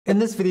In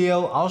this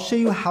video, I'll show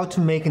you how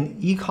to make an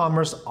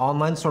e-commerce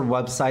online store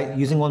website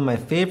using one of my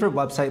favorite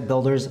website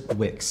builders,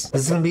 Wix.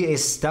 This is going to be a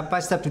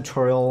step-by-step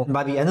tutorial, and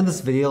by the end of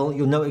this video,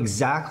 you'll know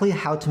exactly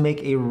how to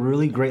make a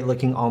really great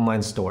looking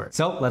online store.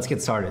 So let's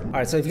get started. All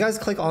right, so if you guys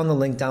click on the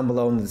link down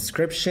below in the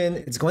description,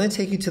 it's going to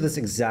take you to this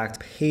exact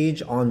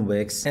page on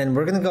Wix, and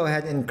we're going to go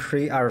ahead and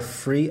create our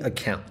free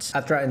account.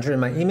 After I enter in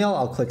my email,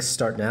 I'll click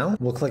Start Now.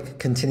 We'll click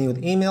Continue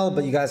with Email,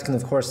 but you guys can,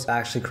 of course,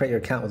 actually create your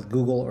account with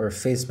Google or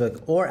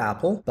Facebook or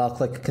Apple. But I'll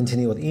click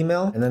Continue with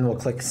Email, and then we'll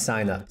click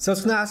Sign Up. So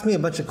it's going to ask me a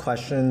bunch of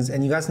questions,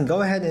 and you guys can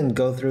go ahead and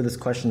go through this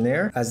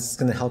questionnaire, as it's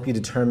going to help you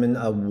determine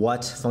what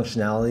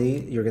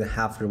functionality you're going to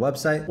have for your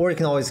website, or you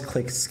can always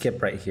click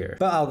Skip right here.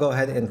 But I'll go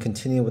ahead and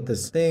continue with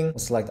this thing. We'll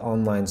select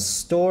Online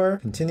Store,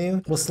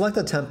 continue. We'll select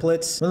a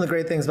template. One of the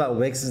great things about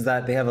Wix is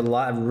that they have a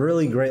lot of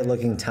really great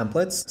looking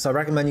templates. So I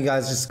recommend you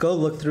guys just go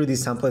look through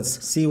these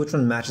templates, see which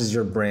one matches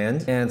your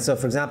brand. And so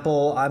for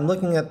example, I'm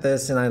looking at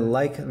this and I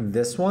like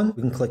this one.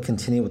 We can click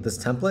Continue with this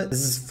template.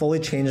 This is fully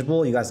changeable.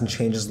 You guys can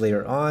change this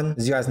later on.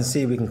 As you guys can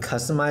see, we can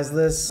customize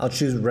this. I'll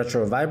choose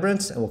Retro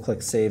Vibrant and we'll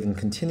click Save and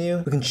Continue.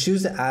 We can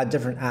choose to add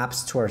different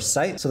apps to our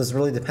site. So this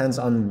really depends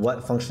on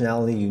what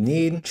functionality you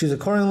need. Choose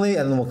accordingly,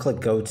 and then we'll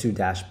click Go to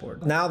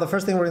Dashboard. Now, the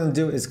first thing we're going to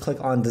do is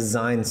click on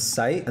Design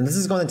Site, and this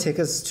is going to take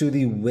us to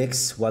the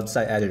Wix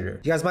website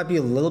editor. You guys might be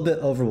a little bit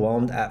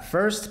overwhelmed at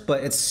first,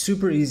 but it's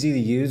super easy to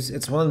use.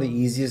 It's one of the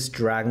easiest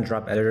drag and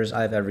drop editors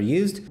I've ever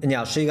used. And yeah,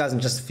 I'll show you guys in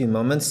just a few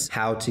moments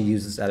how to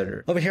use this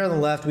editor. Over here on the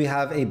left, we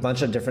have a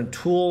bunch of different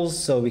tools,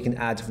 so we can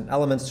add different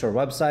elements to our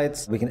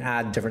websites. We can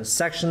add different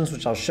sections,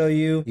 which I'll show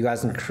you. You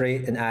guys can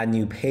create and add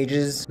new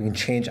pages. We can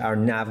change our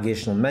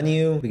navigational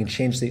menu. We can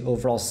change the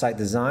overall site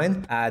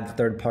design, add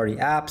third-party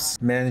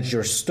apps, manage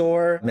your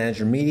store, manage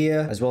your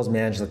media, as well as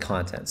manage the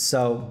content.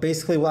 So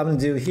basically what I'm going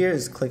to do here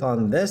is click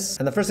on this.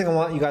 And the first thing I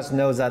want you guys to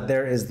know is that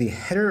there is the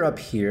header up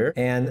here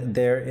and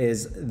there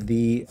is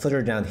the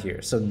footer down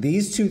here. So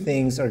these two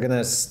things are going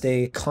to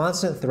stay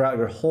constant throughout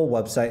your whole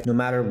website, no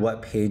matter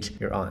what page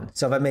you're on.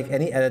 So if I make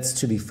any edits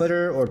to the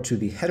footer or to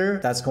the header,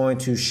 that's going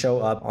to show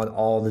up on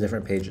all the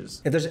different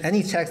pages. If there's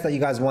any text that you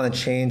guys want to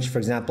change, for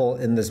example,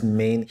 in this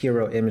main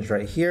hero image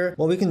right here,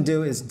 what we can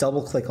do is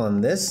double click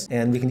on this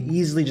and we can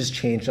easily just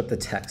change up the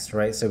text,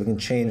 right? So we can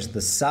change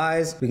the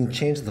size, we can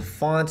change the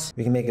font,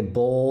 we can make it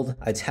bold,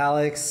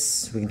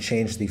 italics, we can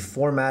change the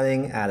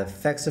formatting, add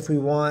effects if we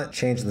want,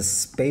 change the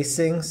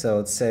spacing. So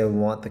let's say we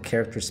want the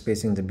character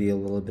spacing to be a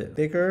little bit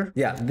bigger.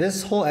 Yeah,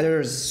 this whole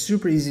editor is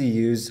super easy to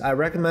use. I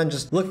recommend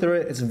just look through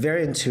it. It's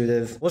very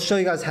intuitive. We'll show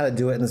you guys how to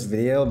do it in this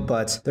video,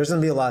 but there's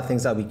gonna be a lot of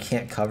things that we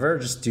can't cover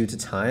just due to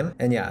time.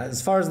 And yeah,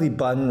 as far as the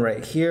button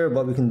right here,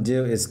 what we can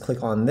do is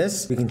click on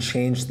this. We can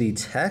change the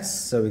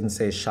text. So we can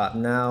say Shop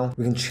Now.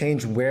 We can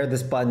change where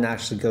this button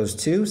actually goes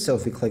to. So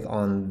if we click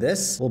on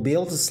this, we'll be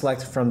able to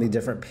select from the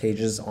different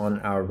pages on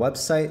our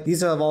website.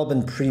 These have all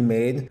been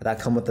pre-made that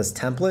come with this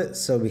template.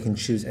 So we can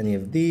choose any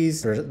of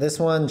these. For this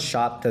one,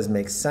 shop does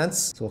make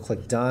sense. So we'll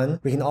click Done.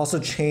 We can also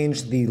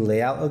change the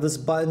layout of this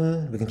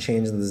button. We can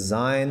change the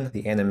design,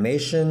 the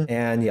animation,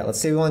 and yeah, let's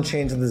say we want to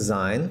change the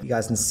design. You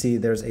guys can see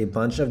there's a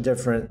bunch of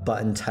different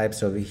button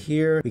types over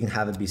here. We can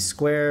have it be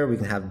square. We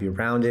can have it be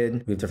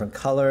rounded. We have different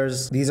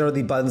colors. These are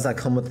the buttons that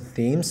come with the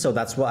theme. So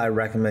that's what I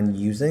recommend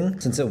using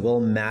since it will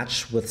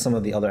match with some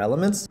of the other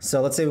elements.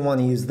 So let's say we want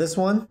to use this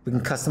one. We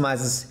can customize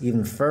this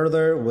even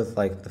further with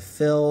like the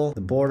fill,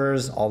 the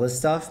borders, all this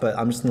stuff, but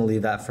I'm just going to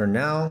leave that for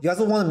now. You guys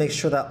will want to make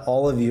sure that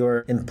all of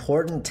your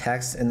important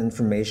text and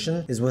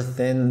information is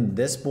within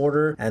this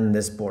border and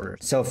this border.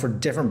 So for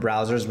different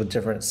browsers with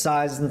different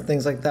sizes and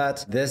things like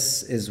that,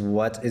 this is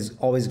what is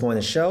always going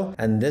to show.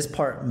 And this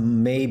part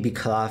may be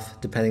cut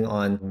off depending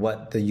on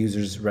what the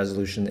user's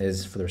resolution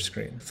is for their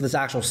screen. For this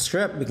actual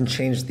strip, we can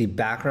change the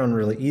background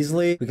really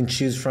easily. We can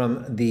choose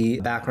from the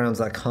backgrounds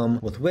that come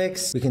with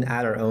Wix. We can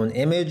add our own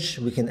image.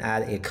 We can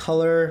add a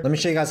color. Let me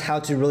show you guys how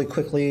to really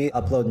quickly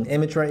upload an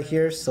image right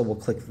here. So we'll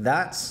click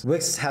that.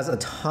 Wix has a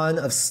ton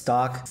of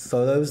stock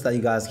photos that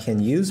you guys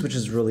can use, which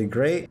is really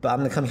great. But I'm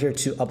going to come here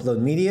to upload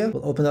media.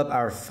 We'll open up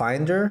our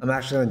Finder. I'm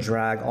actually going to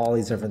drag all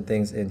these different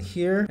things in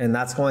here, and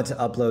that's going to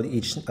upload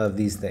each of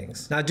these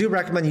things. Now, I do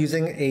recommend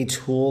using a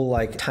tool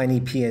like Tiny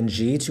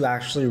PNG to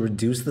actually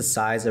reduce the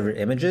size of your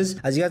images.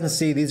 As you guys can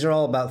see, these are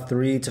all about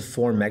 3 to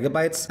 4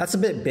 megabytes. That's a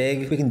bit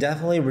big. We can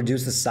definitely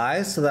reduce the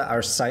size so that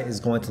our site is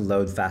going to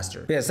load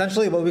faster. But yeah,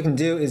 essentially what we can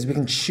do is we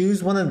can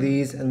choose one of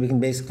these and we can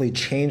basically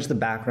change the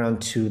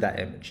background to that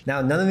image.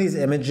 Now, none of these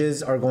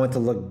images are going to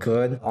look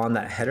good on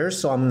that header,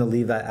 so I'm going to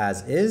leave that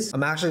as is.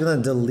 I'm actually going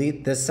to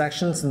delete this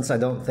section since I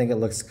don't think it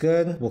looks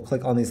good. We'll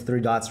click on these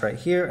 3 dots right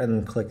here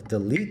and click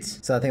delete.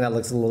 So I think that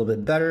looks a little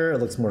bit better. It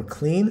looks more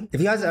clean. If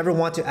you guys ever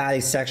want to add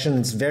a section,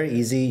 it's very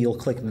easy. You'll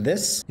click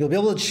this. You'll be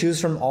able to choose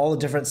from all the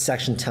different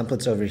section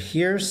templates over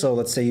here. So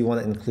let's say you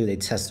want to include a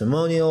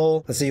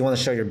testimonial. Let's say you want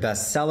to show your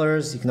best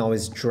sellers. You can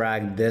always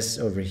drag this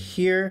over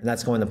here, and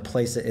that's going to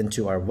place it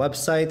into our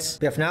website.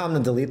 But yeah, for now, I'm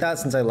going to delete that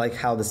since I like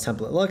how this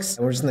template looks.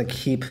 And we're just going to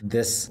keep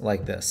this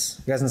like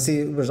this. You guys can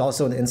see there's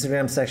also an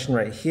Instagram section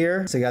right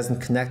here. So you guys can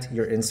connect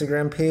your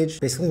Instagram page.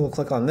 Basically, we'll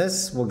click on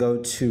this, we'll go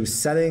to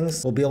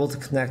settings. We'll be able to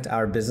connect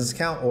our business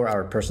account or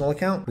our personal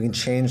account. We can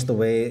change the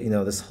way,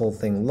 this whole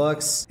thing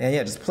looks. And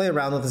yeah, just play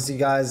around with this, you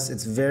guys.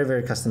 It's very,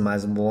 very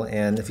customizable.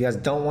 And if you guys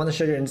don't want to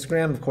show your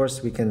Instagram, of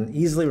course, we can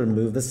easily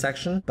remove this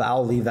section, but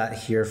I'll leave that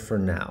here for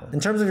now. In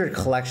terms of your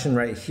collection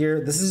right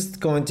here, this is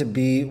going to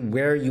be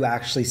where you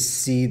actually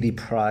see the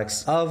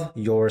products of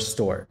your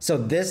store. So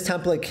this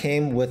template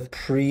came with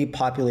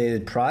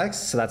pre-populated products,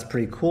 so that's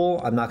pretty cool.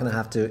 I'm not gonna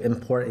have to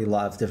import a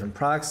lot of different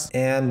products.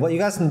 And what you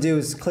guys can do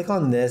is click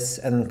on this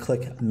and then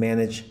click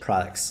manage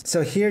products.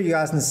 So here you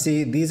guys can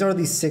see these are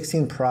the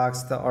 16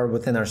 products that are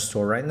within our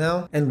store right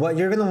now. And what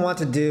you're gonna want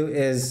to do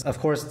is, of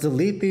course,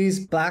 delete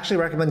these, but I actually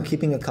recommend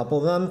keeping a couple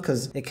of them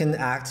because it can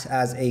act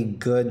as a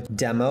good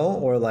demo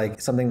or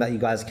like something that you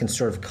guys can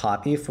sort of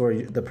copy for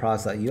the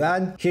products that you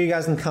add. Here you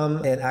guys can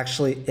come and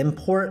actually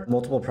import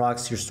multiple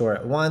products to your store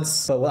at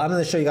once. But what I'm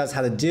gonna show you guys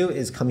how to do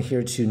is come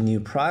here to new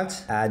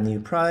product, add new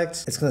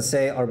product. It's gonna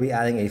say, are we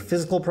adding a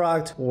physical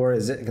product or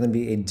is it gonna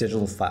be a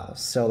digital file?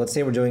 So let's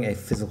say we're doing a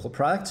physical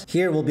product.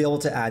 Here we'll be able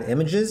to add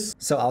images.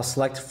 So I'll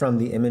select from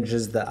the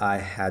images that I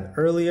had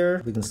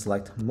earlier. We can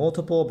select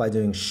multiple by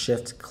doing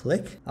shift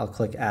click. I'll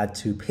click add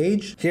to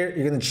page. Here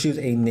you're gonna choose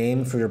a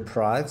name for your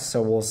product.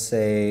 So we'll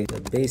say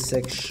the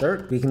basic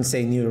shirt. We can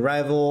say new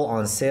arrival,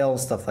 on sale,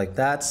 stuff like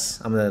that.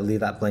 I'm gonna leave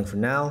that blank for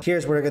now.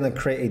 Here's where we're gonna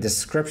create a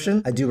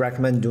description. I do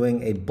recommend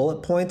doing a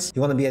bullet point.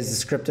 You wanna be as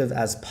descriptive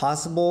as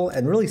possible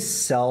and really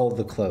sell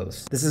the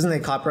clothes. This isn't a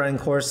copywriting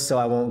course, so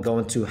I won't go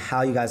into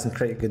how you guys can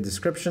create a good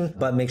description,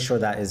 but make sure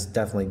that is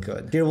definitely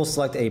good. Here we'll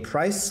select a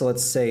price. So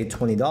let's say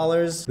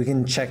 $20. We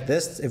can check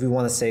this if we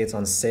wanna say it's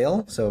on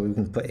sale. So we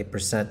can put a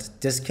percent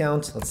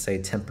discount. Let's say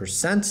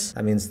 10%.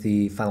 That means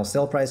the final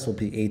sale price will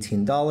be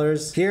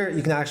 $18. Here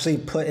you can actually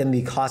put in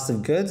the cost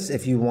of goods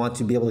if you want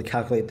to be able to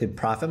calculate the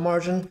profit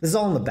margin. This is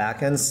all in the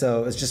back end,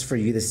 so it's just for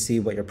you to see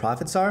what your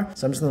profits are.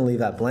 So I'm just gonna leave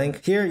that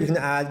blank. Here you can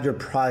add your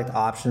product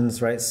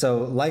options, right?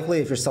 So likely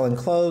if you're selling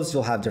clothes,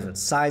 you'll have different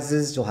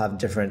sizes, you'll have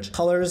different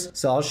colors.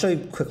 So I'll show you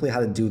quickly how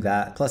to do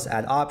that. Plus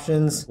add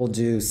options. We'll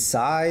do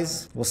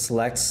size. We'll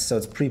select, so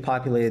it's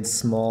pre-populated,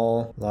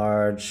 small,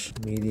 large,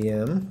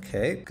 medium.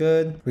 Okay,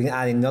 good. We can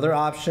add another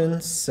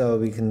option. So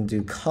we can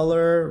do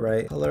color,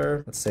 right?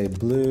 Color, let's say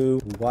blue,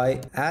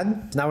 white,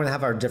 add. So now we're gonna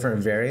have our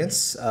different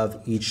variants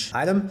of each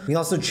item. We can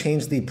also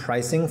change the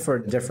pricing for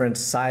different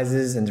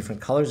sizes and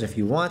different colors if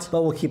you want,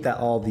 but we'll keep that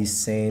all the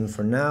same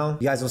for now.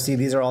 You guys will see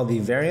these are all the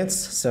variants.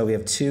 So we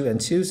have 2 and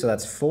 2, so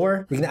that's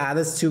 4. We can add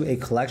this to a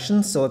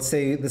collection. So let's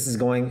say this is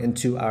going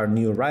into our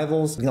new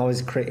arrivals. We can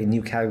always create a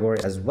new category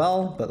as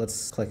well, but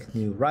let's click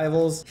new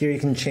arrivals. Here you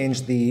can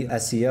change the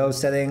SEO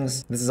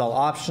settings. This is all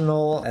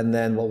optional. And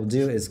then what we'll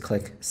do is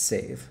click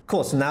save.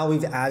 Cool, so now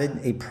we've added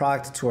a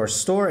product to our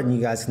store and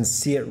you guys can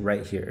see it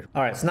right here.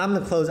 All right, so now I'm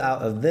gonna close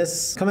out of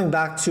this. Coming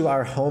back to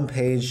our home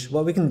page,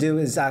 what we can do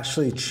is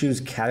actually choose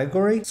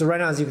category. So right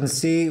now, as you can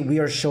see, we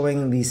are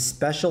showing the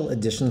special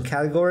edition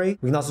category.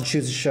 We can also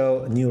choose to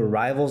show new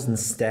arrivals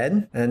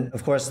instead. And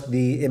of course,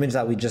 the image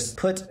that we just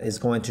put is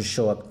going to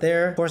show up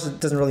there. Of course, it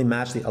doesn't really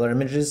match the other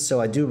images.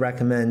 So I do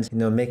recommend,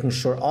 making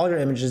sure all your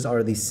images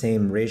are the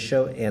same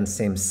ratio and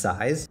same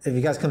size. If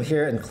you guys come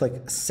here and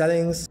click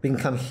settings, we can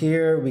come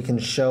here, we can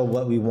show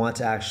what we want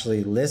to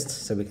actually list.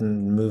 So we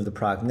can move the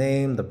product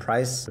name, the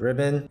price, the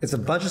ribbon. It's a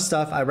bunch of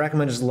stuff. I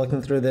recommend just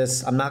looking through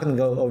this. I'm not gonna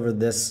go over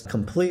this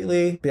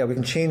completely, but yeah, we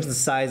can change the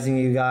sizing,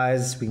 you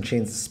guys. We can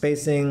change the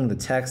spacing, the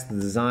text, the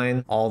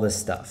design, all this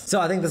stuff. So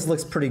I think this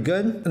looks pretty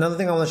good. Another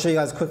thing I wanna show you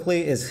guys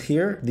quickly is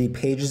here, the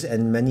pages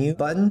and menu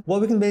button.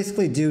 What we can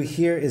basically do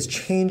here is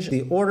change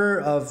the order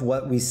of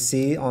what we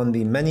see on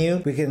the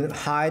menu. We can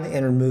hide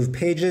and remove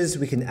pages.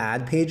 We can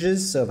add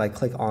pages. So if I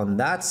click on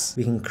that,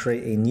 we can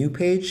create a new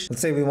page.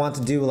 Let's say we want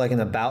to do like an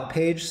about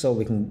page. So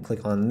we can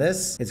click on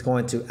this. It's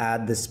going to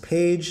add this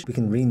page. We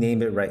can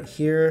rename it right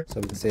here. So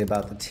we can say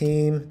about the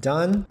team,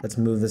 done. Let's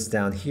move this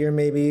down here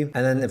maybe.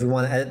 And then if we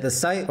want to edit the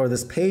site or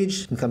this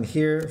page, we can come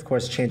here, of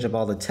course, change up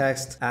all the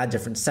text, add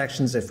different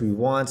sections if we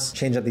want,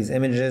 change up these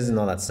images and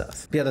all that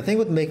stuff. But yeah, the thing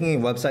with making a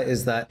website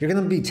is that you're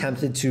going to be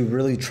tempted to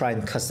really try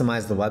and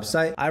customize the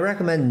website. I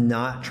recommend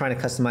not trying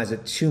to customize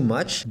it too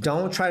much.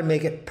 Don't try to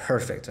make it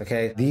perfect,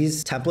 okay?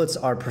 These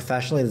templates are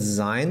professionally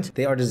designed.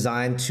 They are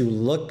designed to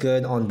look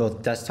good on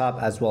both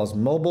desktop as well as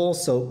mobile.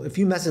 So if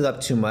you mess it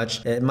up too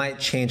much, it might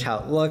change how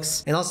it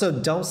looks. And also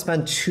don't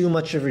spend too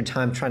much of your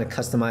time trying to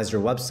customize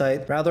your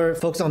website. Rather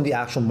focus on the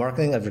actual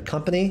marketing of your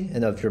company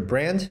and of your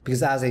brand,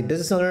 because as a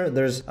business owner,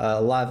 there's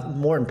a lot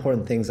more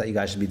important things that you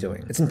guys should be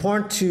doing. It's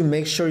important to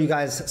make sure you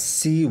guys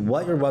see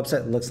what your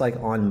website looks like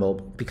on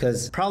mobile,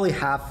 because probably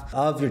half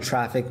of your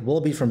traffic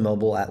will be from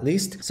mobile at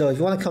least. So if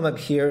you want to come up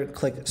here,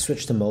 click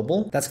switch to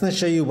mobile, that's going to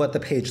show you what the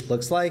page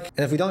looks like.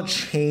 And if we don't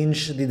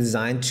change the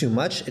design too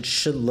much, it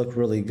should look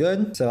really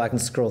good. So I can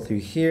scroll through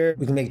here.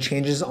 We can make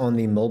changes on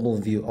the mobile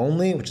view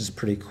only, which is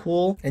pretty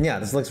cool. And yeah,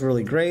 this looks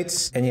really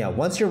great. And yeah,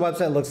 once your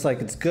website looks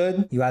like it's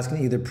good, you guys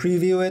can either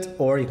preview it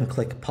or you can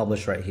click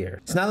publish right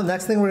here. So now the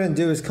next thing we're going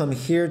to do is come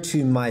here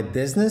to my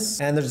business.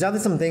 And there's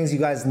definitely some things you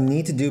guys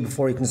need to do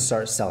before you can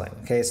start selling.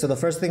 Okay, so the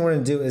first thing we're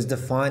going to do is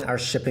define define our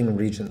shipping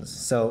regions.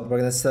 So we're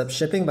gonna set up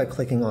shipping by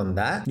clicking on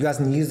that. You guys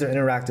can use their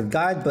interactive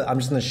guide, but I'm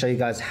just gonna show you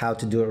guys how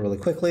to do it really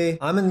quickly.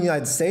 I'm in the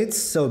United States,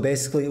 so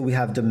basically we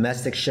have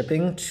domestic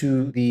shipping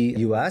to the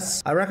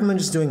US. I recommend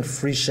just doing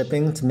free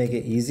shipping to make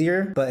it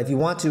easier, but if you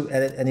want to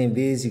edit any of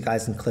these, you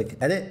guys can click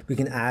edit. We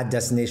can add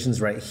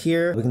destinations right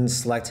here. We can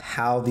select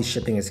how the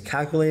shipping is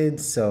calculated.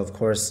 So of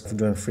course, if we're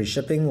doing free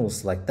shipping, we'll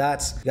select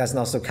that. You guys can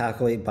also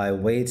calculate by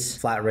weight,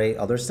 flat rate,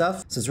 other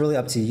stuff. So it's really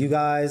up to you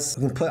guys.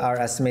 We can put our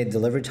estimated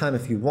delivery time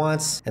if you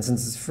want. And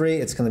since it's free,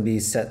 it's gonna be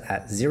set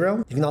at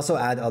 0. You can also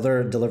add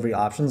other delivery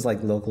options like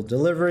local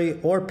delivery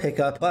or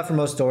pickup. But for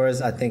most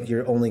stores, I think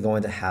you're only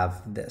going to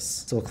have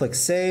this. So we'll click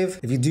save.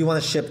 If you do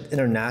want to ship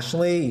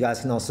internationally, you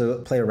guys can also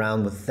play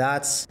around with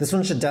that. This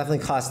one should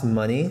definitely cost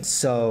money.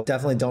 So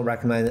definitely don't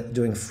recommend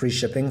doing free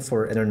shipping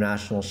for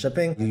international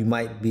shipping. You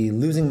might be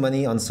losing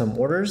money on some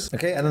orders.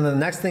 Okay, and then the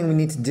next thing we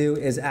need to do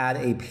is add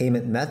a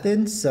payment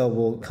method. So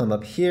we'll come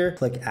up here,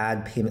 click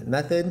add payment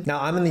method.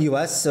 Now I'm in the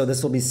US, so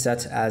this will be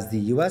set as the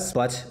US,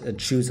 but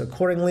choose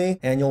accordingly.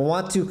 And you'll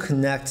want to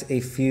connect a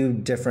few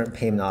different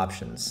payment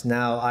options.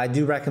 Now I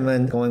do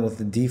recommend going with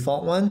the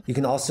default one. You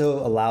can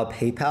also allow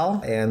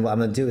PayPal, and what I'm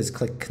gonna do is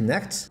click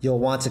connect. You'll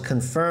want to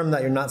confirm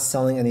that you're not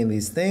selling any of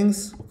these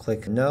things. We'll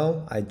click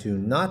no, I do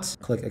not.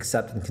 Click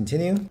accept and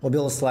continue. We'll be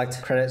able to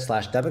select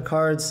credit/debit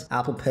cards,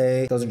 Apple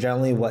Pay. Those are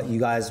generally what you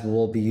guys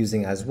will be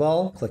using as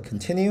well. Click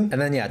continue. And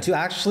then yeah, to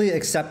actually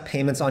accept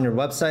payments on your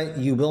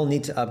website, you will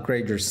need to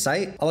upgrade your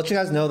site. I'll let you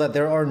guys know that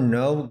there are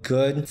no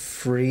good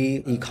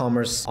free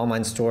e-commerce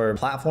online store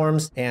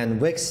platforms, and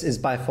Wix is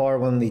by far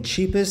one of the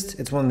cheapest.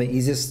 It's one of the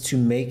easiest to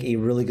make a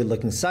really good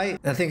looking site.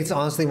 And I think it's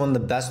honestly one of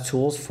the best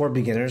tools for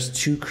beginners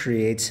to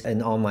create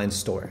an online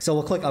store. So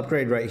we'll click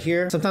upgrade right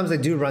here. Sometimes they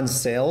do run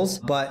sales,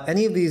 but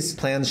any of these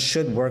plans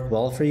should work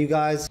well for you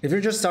guys. If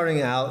you're just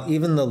starting out,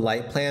 even the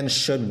light plan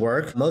should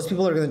work. Most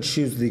people are going to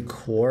choose the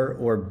core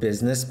or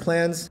business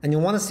plans, and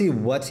you'll want to see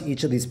what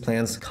each of these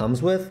plans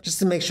comes with just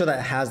to make sure that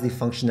it has the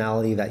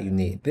functionality that you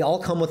need. They all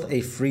come with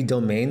a free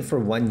domain for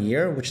 1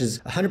 year, which is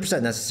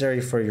 100%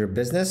 necessary for your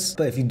business.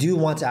 But if you do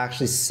want to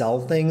actually sell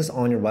things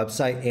on your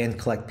website and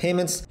collect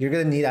payments, you're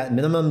going to need at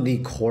minimum the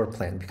core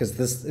plan, because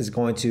this is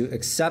going to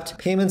accept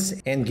payments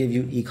and give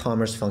you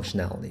e-commerce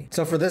functionality.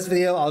 So for this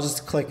video, I'll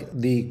just click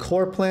the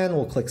core plan.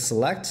 We'll click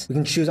select. We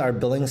can choose our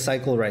billing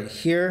cycle right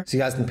here. So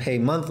you guys can pay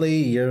monthly,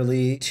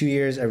 yearly, 2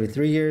 years, every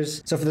 3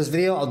 years. So for this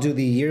video, I'll do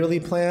the yearly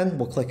plan.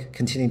 We'll click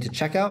continue to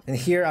checkout. And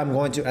here I'm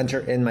going to enter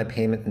in my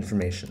payment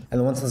information. And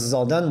then once this is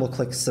all done, we'll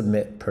click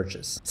submit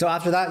purchase. So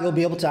after that, you'll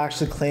be able to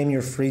actually claim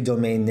your free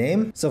domain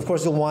name. So of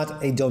course you'll want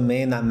a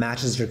domain that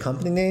matches your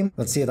company name.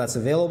 Let's see if that's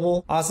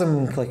available.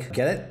 Awesome, click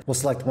get it. We'll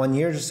select 1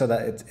 year just so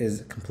that it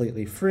is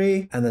completely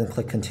free, and then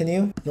click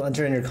continue. You'll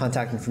enter in your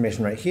contact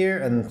information right here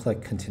and then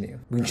click continue.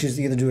 We can choose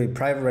to either do a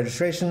private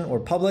registration or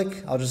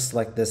public. I'll just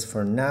select this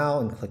for now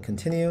and click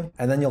continue,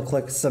 and then you'll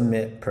click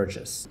submit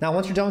purchase. Now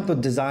once you're done with the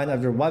design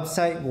of your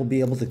website, we'll be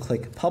able to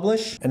click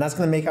publish, and that's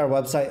going to make our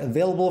website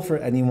available for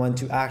anyone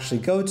to actually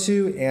go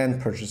to and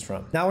purchase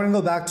from. Now we're going to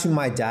go back to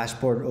my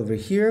dashboard over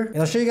here, and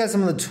I'll show you guys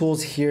some of the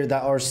tools here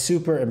that are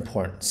super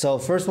important. So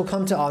first we'll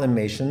come to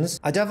automations.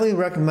 I definitely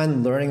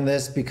recommend learning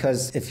this,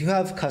 because if you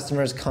have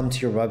customers come to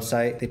your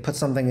website, they put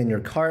something in your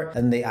cart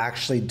and they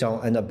actually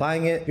don't end up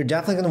buying it, you're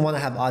definitely going to want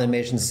to have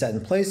automations set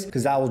in place,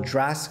 because that will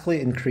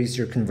drastically increase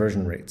your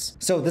conversion rates.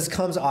 So this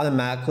comes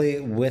automatically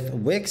with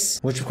Wix,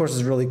 which of course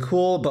is really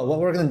cool. But what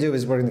we're going to do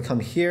is we're going to come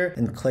here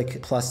and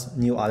click plus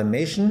new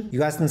automation. You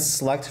guys can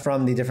select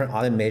from the different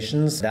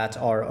automations that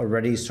are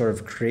already sort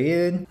of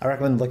created. I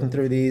recommend looking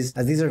through these,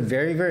 as these are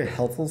very, very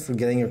helpful for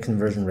getting your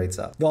conversion rates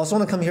up. You also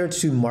want to come here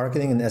to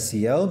marketing and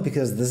SEO,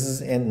 because this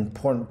is an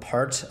important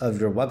part of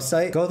your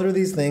website. Go through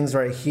these things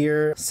right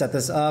here, set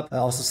this up. I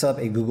also set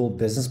up a Google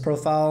business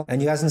profile,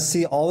 and you guys can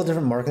see all the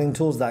different marketing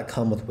tools that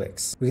come with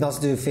Wix. We can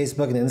also do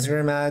Facebook and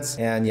Instagram ads,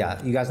 and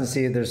yeah, you guys can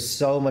see there's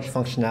so much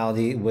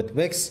functionality with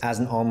Wix as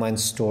an online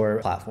store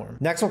platform.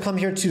 Next, we'll come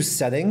here to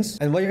settings,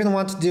 and what you're going to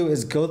want to do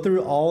is go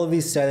through all of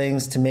these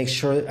settings to make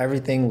sure that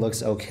everything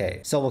looks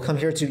okay. So we'll come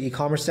here to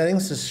e-commerce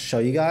settings to show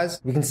you guys.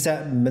 We can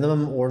set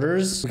minimum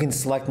orders. We can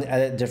select and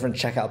edit different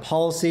checkout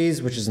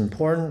policies, which is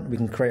important. We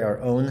can create our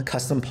own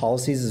custom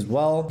policies as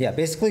well. Yeah,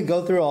 basically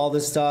go through all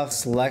this stuff,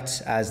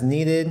 select as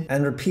needed,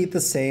 and repeat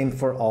the same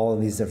for all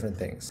of these different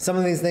things. Some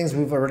of these things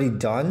we've already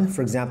done,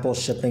 for example,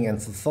 shipping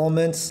and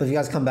fulfillment. So if you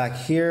guys come back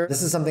here,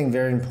 this is something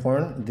very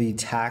important, the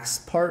tax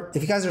part.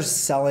 If you guys are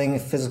selling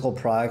physical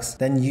products,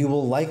 then you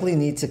will likely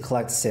need to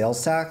collect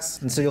sales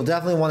tax. And so you'll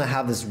definitely want to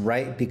have this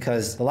right,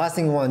 because the last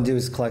thing you want to do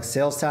is collect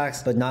sales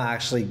tax, but not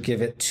actually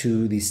give it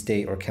to the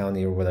state or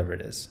county or whatever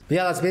it is. But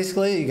yeah, that's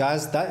basically it, you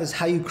guys. That is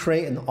how you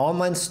create an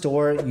online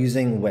store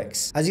using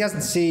Wix. As you guys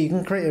can see, you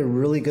can create a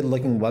really good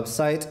looking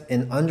website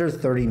in under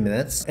 30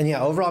 minutes. And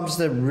yeah, overall, I'm just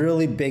a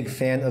really big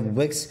fan of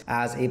Wix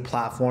as a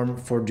platform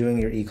for doing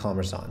your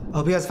e-commerce on. I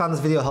hope you guys found this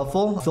video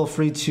helpful. Feel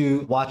free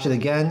to watch it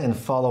again and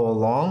follow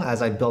along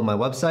as I build my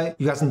website.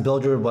 You guys can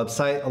build your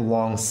website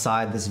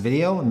alongside this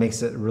video. It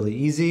makes it really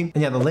easy.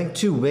 And yeah, the link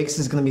to Wix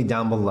is going to be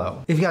down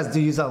below. If you guys do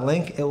use that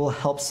link, it will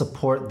helps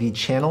support the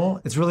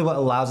channel. It's really what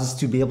allows us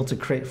to be able to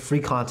create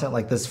free content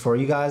like this for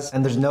you guys,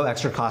 and there's no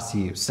extra cost to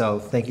you. So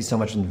thank you so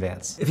much in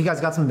advance. If you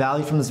guys got some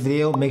value from this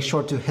video, make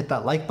sure to hit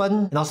that like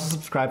button and also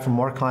subscribe for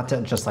more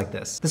content just like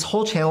this. This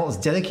whole channel is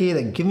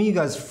dedicated at giving you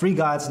guys free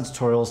guides and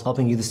tutorials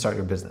helping you to start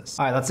your business.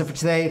 All right, that's it for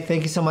today.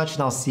 Thank you so much,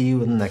 and I'll see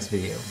you in the next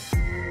video.